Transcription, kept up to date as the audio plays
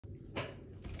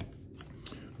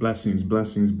Blessings,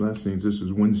 blessings, blessings. This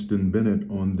is Winston Bennett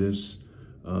on this,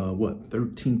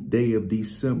 13th day of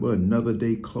December, another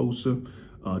day closer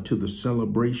to the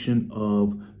celebration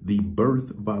of the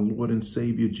birth of our Lord and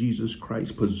Savior, Jesus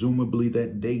Christ. Presumably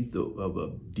that date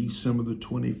of December the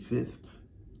 25th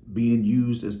being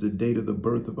used as the date of the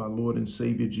birth of our Lord and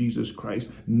Savior, Jesus Christ.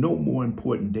 No more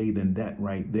important day than that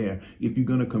right there. If you're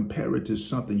going to compare it to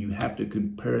something, you have to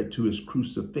compare it to his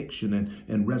crucifixion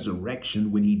and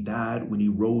resurrection when he died, when he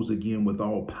rose again with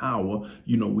all power.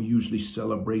 You know, we usually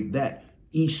celebrate that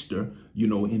Easter,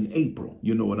 in April.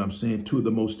 You know what I'm saying? Two of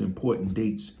the most important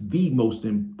dates, the most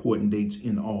important dates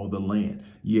in all the land.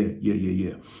 Yeah.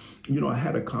 I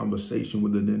had a conversation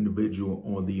with an individual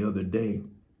on the other day.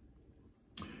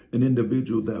 An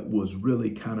individual that was really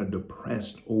kind of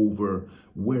depressed over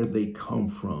where they come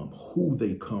from, who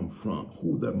they come from,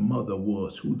 who their mother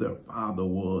was, who their father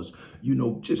was,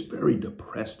 just very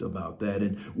depressed about that,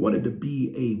 and wanted to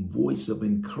be a voice of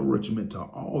encouragement to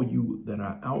all you that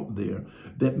are out there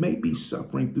that may be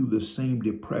suffering through the same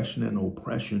depression and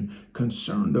oppression,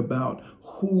 concerned about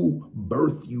who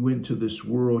birthed you into this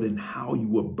world and how you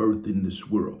were birthed in this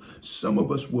world. Some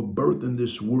of us were birthed in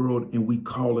this world and we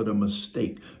call it a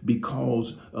mistake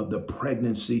because of the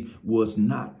pregnancy was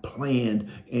not planned,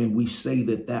 and we say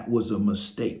that that was a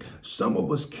mistake. Some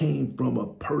of us came from a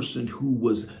person who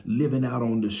was living out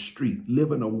on the street,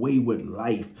 living a wayward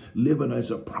life, living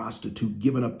as a prostitute,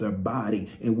 giving up their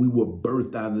body, and we were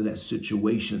birthed out of that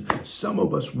situation. Some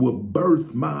of us were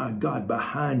birthed, my God,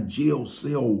 behind jail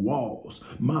cell walls,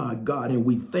 my God, and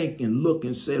we think and look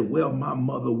and say, well, my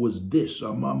mother was this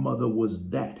or my mother was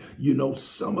that.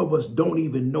 Some of us don't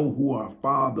even know who our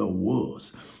father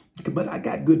was. But I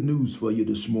got good news for you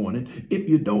this morning. If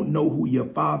you don't know who your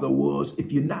father was, if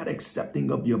you're not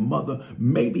accepting of your mother,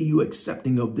 maybe you're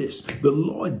accepting of this. The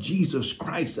Lord Jesus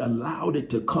Christ allowed it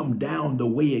to come down the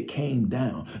way it came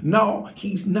down. No,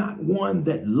 he's not one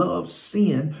that loves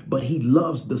sin, but he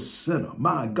loves the sinner.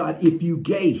 My God, if you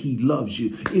gay, he loves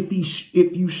you. If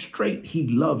you straight, he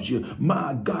loves you.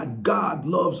 My God, God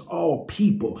loves all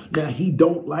people. Now, he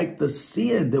don't like the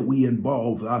sin that we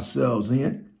involve ourselves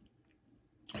in,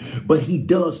 but he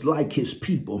does like his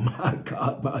people. My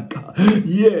God, my God.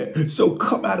 Yeah. So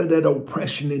come out of that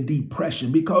oppression and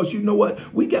depression, because you know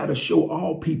what? We got to show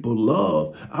all people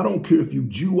love. I don't care if you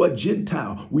Jew or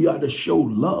Gentile. We ought to show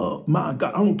love. My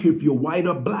God. I don't care if you're white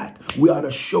or black. We ought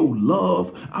to show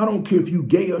love. I don't care if you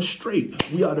gay or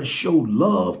straight. We ought to show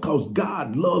love, because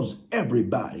God loves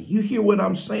everybody. You hear what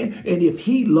I'm saying? And if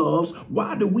he loves,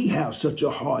 why do we have such a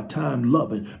hard time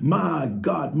loving? My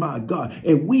God, my God.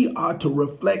 And we are to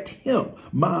reflect him.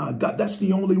 My God, that's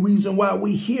the only reason why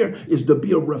we here, is to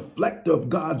be a reflector of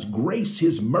God's grace,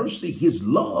 his mercy, his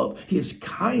love, his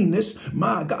kindness.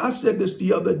 My God, I said this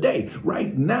the other day.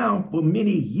 Right now, for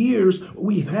many years,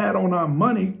 we've had on our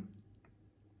money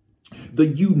the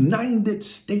United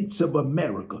States of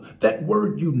America. That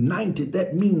word united,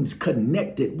 that means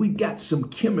connected. We got some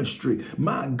chemistry.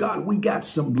 My God, we got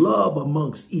some love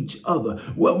amongst each other.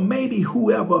 Well, maybe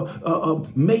whoever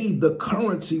made the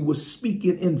currency was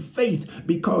speaking in faith,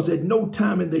 because at no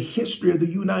time in the history of the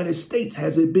United States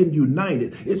has it been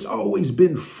united. It's always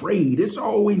been frayed. It's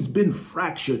always been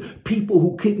fractured. People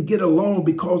who couldn't get along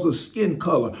because of skin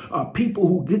color, people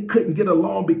who couldn't get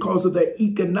along because of their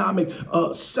economic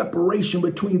separation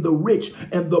between the rich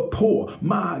and the poor.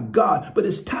 My God. But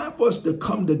it's time for us to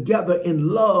come together in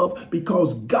love,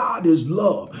 because God is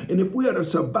love. And if we are to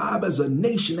survive as a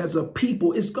nation, as a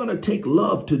people, it's going to take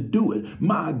love to do it.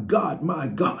 My God, my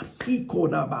God.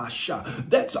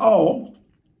 That's all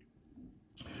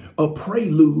a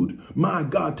prelude, my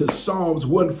God, to Psalms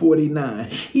 149.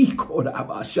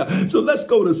 So let's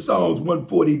go to Psalms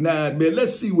 149, man.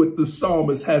 Let's see what the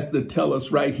psalmist has to tell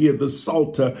us right here, the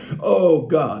Psalter. Oh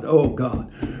God, oh God.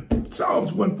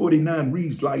 Psalms 149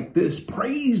 reads like this: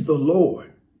 praise the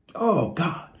Lord. Oh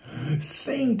God.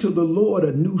 Sing to the Lord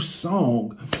a new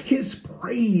song, his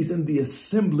praise in the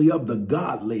assembly of the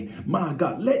godly. My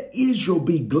God, let Israel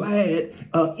be glad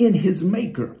in his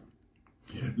maker.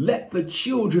 Let the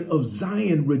children of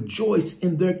Zion rejoice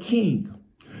in their king.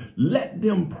 Let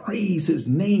them praise his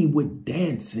name with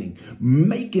dancing,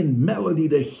 making melody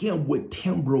to him with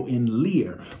timbrel and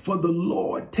lyre. For the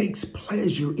Lord takes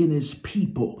pleasure in his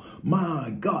people.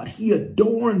 My God, he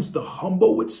adorns the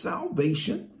humble with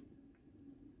salvation.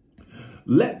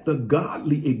 Let the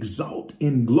godly exalt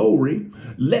in glory.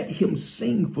 Let him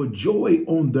sing for joy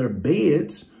on their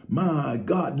beds. My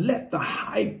God, let the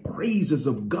high praises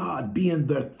of God be in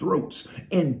their throats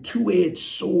and two-edged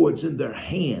swords in their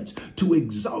hands, to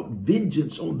exalt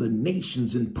vengeance on the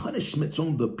nations and punishments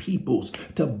on the peoples,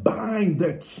 to bind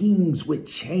their kings with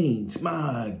chains,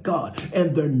 my God,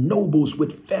 and their nobles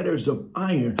with fetters of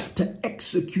iron, to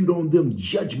execute on them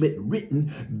judgment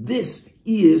written. This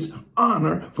is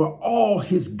honor for all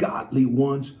his godly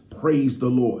ones. Praise the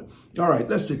Lord. All right,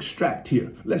 let's extract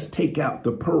here. Let's take out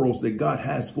the pearls that God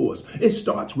has for us. It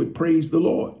starts with praise the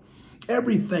Lord.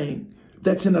 Everything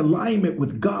that's in alignment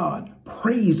with God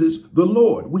praises the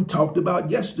Lord. We talked about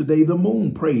yesterday, the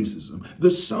moon praises him, the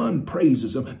sun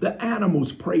praises him, the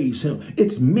animals praise him.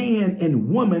 It's man and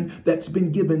woman that's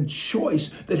been given choice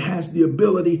that has the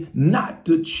ability not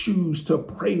to choose to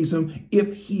praise him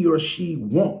if he or she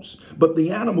wants. But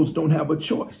the animals don't have a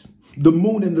choice. The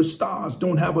moon and the stars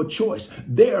don't have a choice.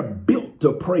 They're built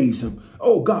to praise him.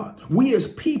 Oh God, we as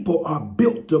people are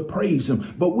built to praise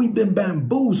him, but we've been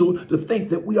bamboozled to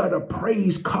think that we are to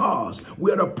praise cars.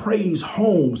 We are to praise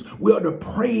homes. We are to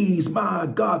praise, my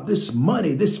God, this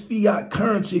money, this fiat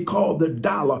currency called the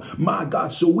dollar. My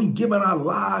God, so we giving our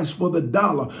lives for the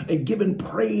dollar and giving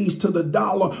praise to the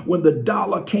dollar when the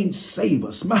dollar can't save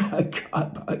us. My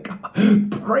God, my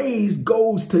God. Praise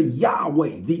goes to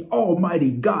Yahweh, the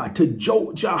Almighty God, to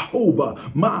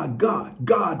Jehovah, my God,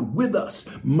 God with us,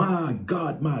 my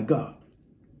God, my God.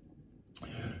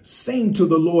 Sing to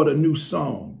the Lord a new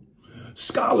song.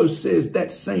 Scholars says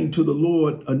that saying to the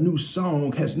Lord a new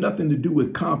song has nothing to do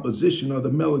with composition or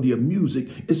the melody of music.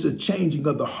 It's a changing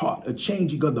of the heart, a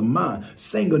changing of the mind.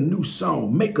 Sing a new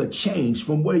song. Make a change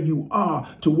from where you are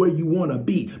to where you want to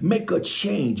be. Make a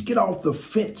change. Get off the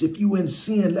fence. If you in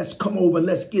sin, let's come over and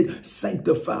let's get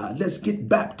sanctified. Let's get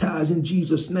baptized in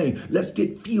Jesus' name. Let's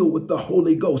get filled with the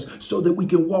Holy Ghost so that we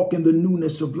can walk in the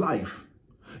newness of life.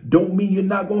 Don't mean you're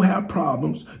not going to have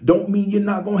problems. Don't mean you're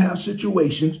not going to have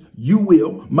situations. You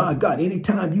will. My God,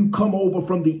 anytime you come over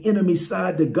from the enemy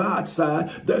side to God's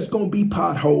side, there's going to be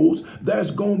potholes.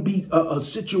 There's going to be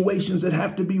situations that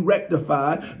have to be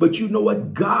rectified. But you know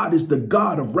what? God is the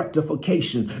God of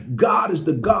rectification. God is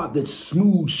the God that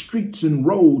smooths streets and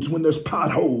roads when there's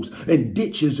potholes and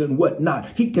ditches and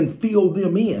whatnot. He can fill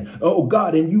them in. Oh,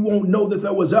 God, and you won't know that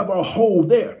there was ever a hole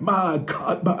there. My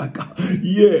God, my God.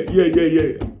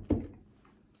 Yeah.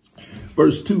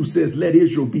 Verse 2 says, let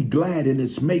Israel be glad in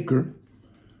its maker.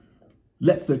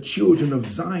 Let the children of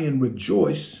Zion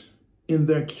rejoice in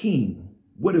their king.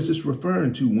 What is this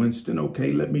referring to, Winston?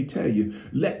 Okay, let me tell you.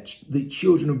 Let the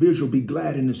children of Israel be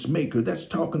glad in its maker. That's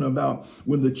talking about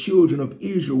when the children of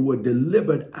Israel were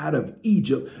delivered out of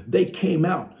Egypt. They came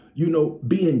out,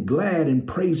 being glad and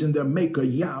praising their maker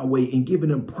Yahweh and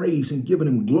giving him praise and giving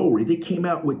him glory. They came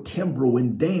out with timbrel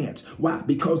and dance. Why?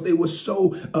 Because they were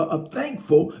so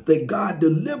thankful that God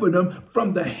delivered them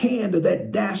from the hand of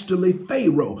that dastardly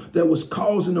Pharaoh that was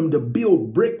causing them to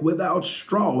build brick without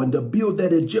straw and to build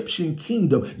that Egyptian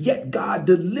kingdom. Yet God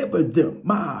delivered them.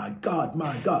 My God,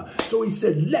 my God. So he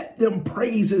said, let them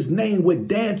praise his name with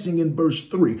dancing in verse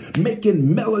 3,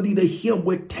 making melody to him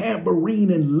with tambourine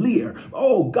and lyre.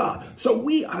 Oh God. So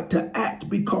we are to act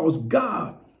because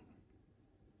God,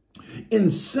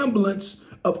 in semblance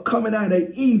of coming out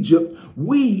of Egypt,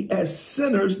 we as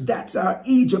sinners, that's our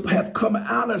Egypt, have come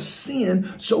out of sin.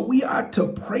 So we are to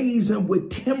praise him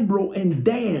with timbrel and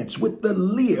dance with the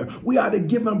lyre. We are to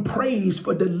give him praise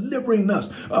for delivering us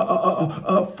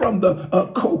from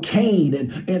the cocaine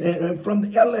and from the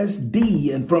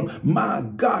LSD and from, my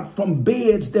God, from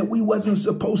beds that we wasn't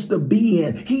supposed to be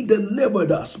in. He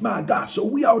delivered us, my God. So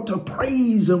we ought to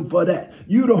praise him for that.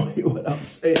 You don't hear what I'm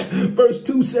saying. Verse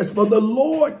 2 says, for the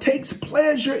Lord takes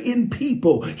pleasure in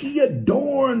people. He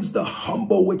adorns the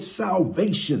humble with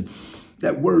salvation.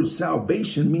 That word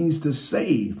salvation means to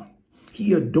save.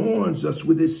 He adorns us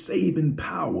with his saving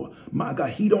power. My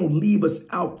God, he don't leave us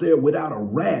out there without a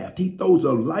raft. He throws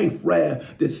a life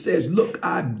raft that says, look,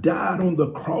 I died on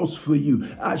the cross for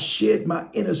you. I shed my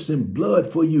innocent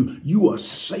blood for you. You are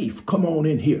safe. Come on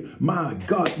in here. My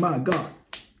God, my God.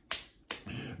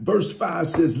 Verse 5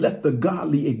 says, let the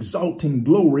godly exalt in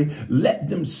glory. Let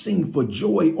them sing for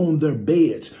joy on their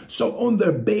beds. So on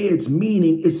their beds,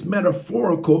 meaning it's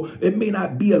metaphorical. It may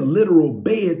not be a literal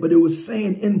bed, but it was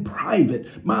saying in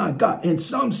private. My God. And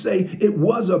some say it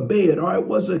was a bed or it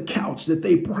was a couch that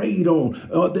they prayed on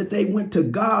or that they went to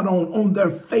God on their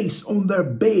face, on their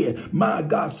bed. My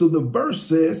God. So the verse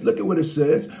says, look at what it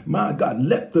says. My God,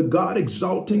 let the God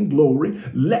exalt in glory.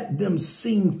 Let them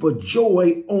sing for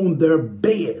joy on their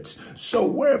bed. beds. So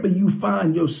wherever you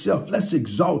find yourself, let's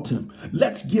exalt him.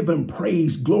 Let's give him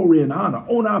praise, glory, and honor.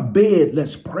 On our bed,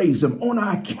 let's praise him. On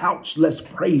our couch, let's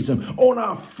praise him. On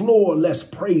our floor, let's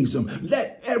praise him.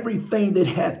 Let everything that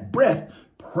hath breath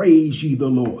praise ye the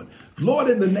Lord. Lord,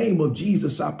 in the name of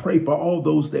Jesus, I pray for all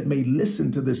those that may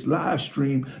listen to this live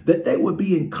stream, that they would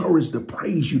be encouraged to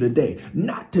praise you today,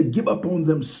 not to give up on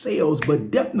themselves, but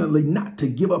definitely not to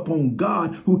give up on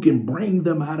God who can bring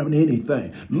them out of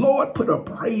anything. Lord, put a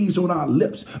praise on our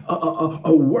lips,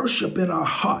 a worship in our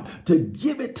heart to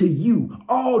give it to you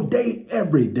all day,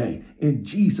 every day. In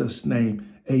Jesus' name,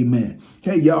 amen.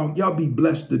 Hey, y'all be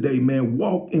blessed today, man.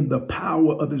 Walk in the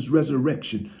power of his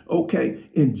resurrection. Okay,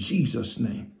 in Jesus'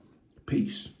 name.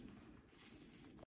 Peace.